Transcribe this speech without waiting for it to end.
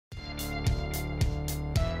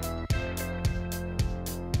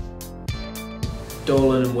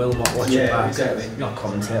Dolan and Willmott watching back. Exactly. Not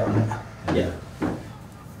commentate on it. Yeah.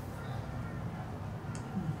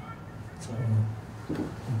 So,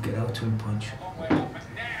 get out to him, Punch.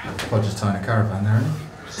 Podger's tying a caravan there,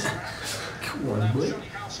 isn't he? Come on, boy.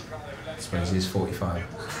 I suppose he's 45.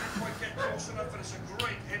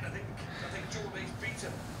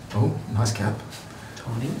 Oh, nice cap.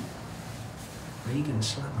 Tony. Regan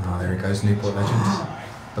slap. Oh, there he goes, Newport legend.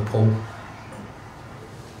 The Paul.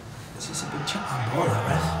 Is this a big chap? Handball, that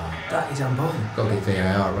ref. That is handball. Got to get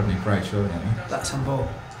VAR, Rodney Gray, surely, haven't you? That's handball.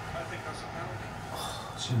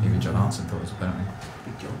 Even John Hanson thought it was a penalty.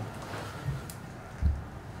 Big jump.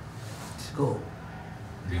 It's a goal.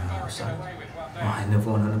 No. Oh, another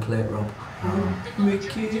one on the plate, Rob.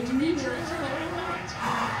 Mickey.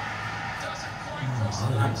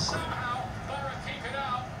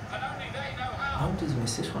 How does he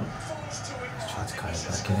miss this one? He's tried to cut it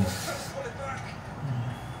back in.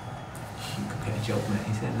 You could get a job, mate.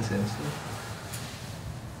 He's in the same stuff.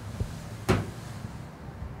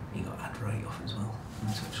 He got had right off as well on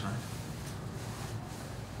the touchline.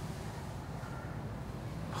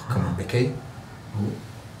 Oh, come on, Mickey. Oh,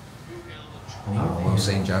 Well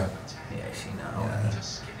seen, Joe. yeah, I see now. Yeah.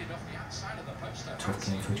 Tough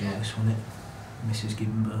game for Joe, this one, it. Mrs.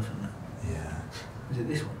 giving birth and that. Yeah. Was it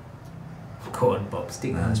this one? Go on, Bob,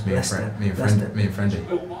 stick No, that. it's me and Friendy.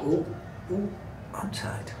 Oh,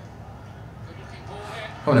 outside.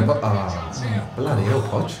 Oh, no, oh, bloody hell,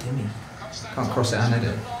 Podge. Dimmy. Can't cross it and head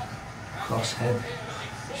it. Cross head.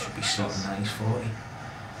 Should be slotting that, he's 40.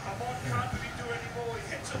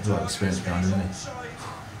 There's a lot of experience behind him, isn't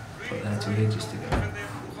he? Put there two edges together.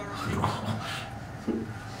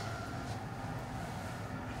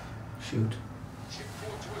 Shoot.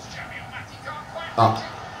 Up.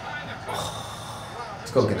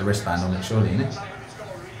 He's got to get the wristband on it, surely, isn't it?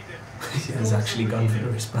 He has actually gone for the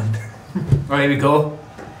wristband. Right, here we go.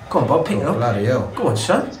 Come on, Bob, pick it up. Bloody hell. Go on,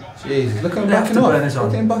 son. Jeez, look at him Left backing off. burners on.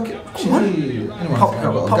 Look at him backing. Come on. Anyone Pop, think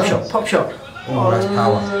I've got a pop go? shot, pop shot. Oh, that's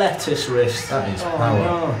power. Lettuce wrist. That is Oh, power.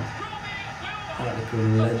 no. That like a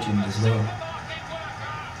legend as well.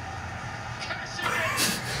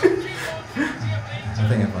 I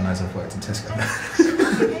think everyone knows I've worked in Tesco.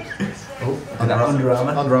 Oh, Under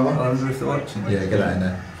Armour. Under Armour. Under if they're watching. Yeah, get that in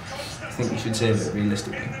there. I think you should save it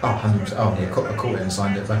realistically. Oh, 100%. Oh, yeah, I caught it and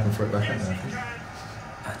signed it back and threw it back in there.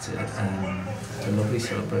 That's it. A lovely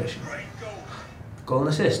celebration. Goal and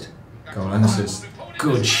assist. Goal and assist.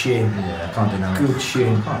 Good shin. Yeah, I can't do no Good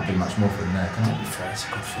shin. Can't do much more for him there, can To I? be fair, it's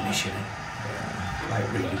a good finish, isn't it?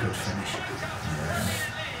 Like, really good finish.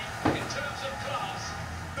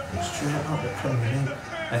 Straight out the Premier League.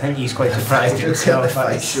 I think he's quite surprised himself.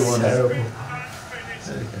 That is terrible.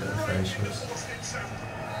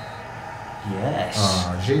 Yes.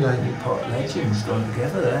 Ah, Gila. You put legends going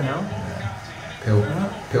together there now. Yeah.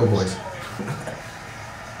 Pill boys.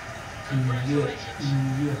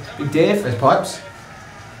 Yeah. Big Dave. There's pipes.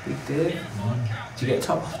 Big Dave. Did you get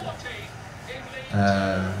top after?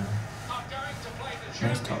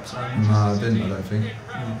 Nice top side. No, I didn't, I don't think. I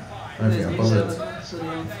don't think I bothered. I Packed think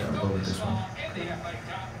I bothered this one.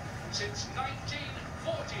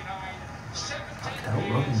 out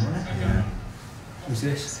Robin, wasn't it? Yeah. Who's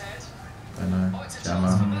this? I know.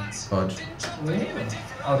 Jammer. Podge.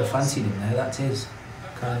 Oh, the fancied him there, that's his.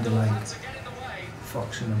 Kind of like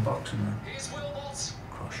foxing and boxing there.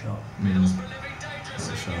 Cross shot.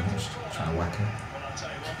 Not sure, I'm just trying to whack him.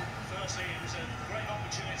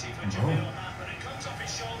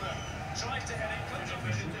 Oh.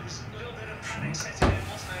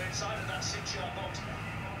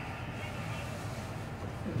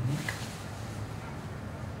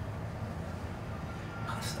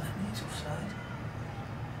 Pass that in, he's offside.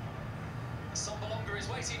 Longer is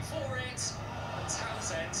waiting for it.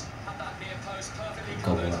 Townsend had that near post perfectly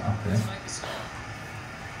Gobble covered. that up, yeah. It's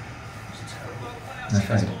terrible. No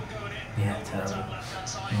fade. Yeah, terrible.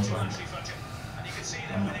 No brand.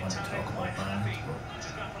 I'm not one to talk about brand,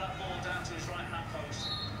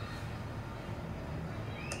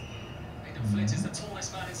 but Flint is the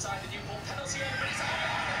tallest man inside the Newport penalty area, but he's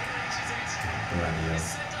Bloody hell.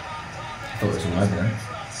 I thought it was all over then.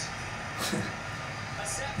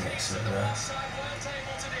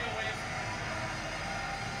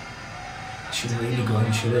 shouldn't really go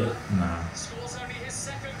in, should it? No. Scores only his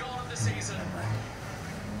second goal of the season.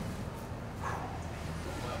 Well,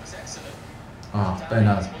 it was excellent. Ah,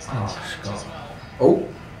 Bernard. Oh, Scott. Oh.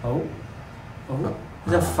 Oh. Oh.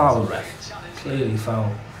 It's a foul, ref. Clearly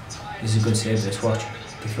foul. This is a good save, this. Watch.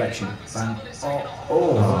 Deflection. Bang. Oh.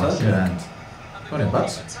 Oh, well done. Good hand. Well done,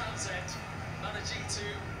 Butts. Managing to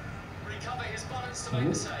recover his balance to make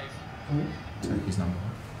the save. Take his number.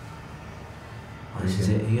 Oh, This is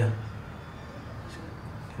it here.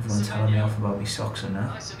 Everyone telling me off about my socks and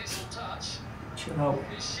that. Chill out.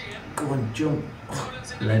 Go and jump.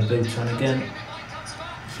 Red boots on again.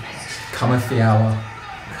 Yes. Cometh the hour.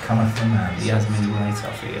 Cometh the man. He has me right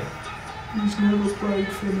off here. He's never played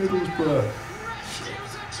for Middlesbrough.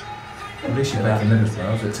 At least you played for Middlesbrough.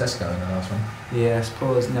 I was at Tesco in the last one. Yeah, I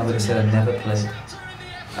suppose now that I said I never played.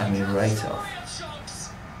 Had me right off.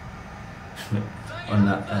 On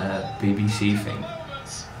that BBC thing.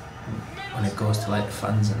 When it goes to like the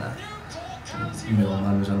fans and that. My old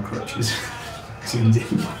man was on crutches. Zoomed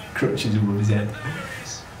in, crutches above his head. I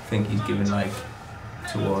think he's given like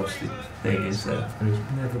towards the thing is that he's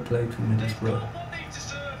never played for Middlesbrough.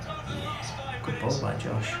 Yeah, good ball by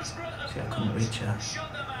Josh. See, I couldn't reach her.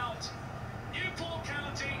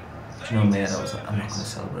 Do you know me? I was like, I'm not going to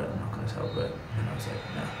celebrate. And I was like,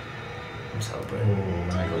 no, I'm celebrating.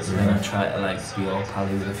 And then I try to like be all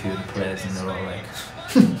pally with a few of the players, and they're all like,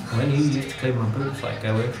 when you used to clean my boots, like,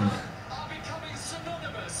 go away from it.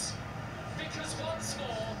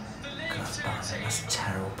 That's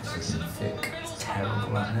terrible position, thick. It's terrible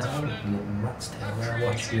right now. Little rat's tail where I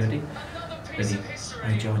watch you. Ready?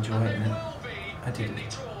 Hey George, you're right now. I did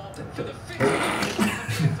it.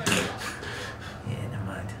 Yeah, never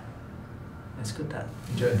mind. That's good, that.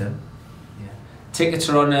 Enjoyed them. Yeah. Tickets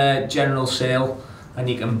are on general sale, and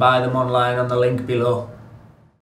you can buy them online on the link below.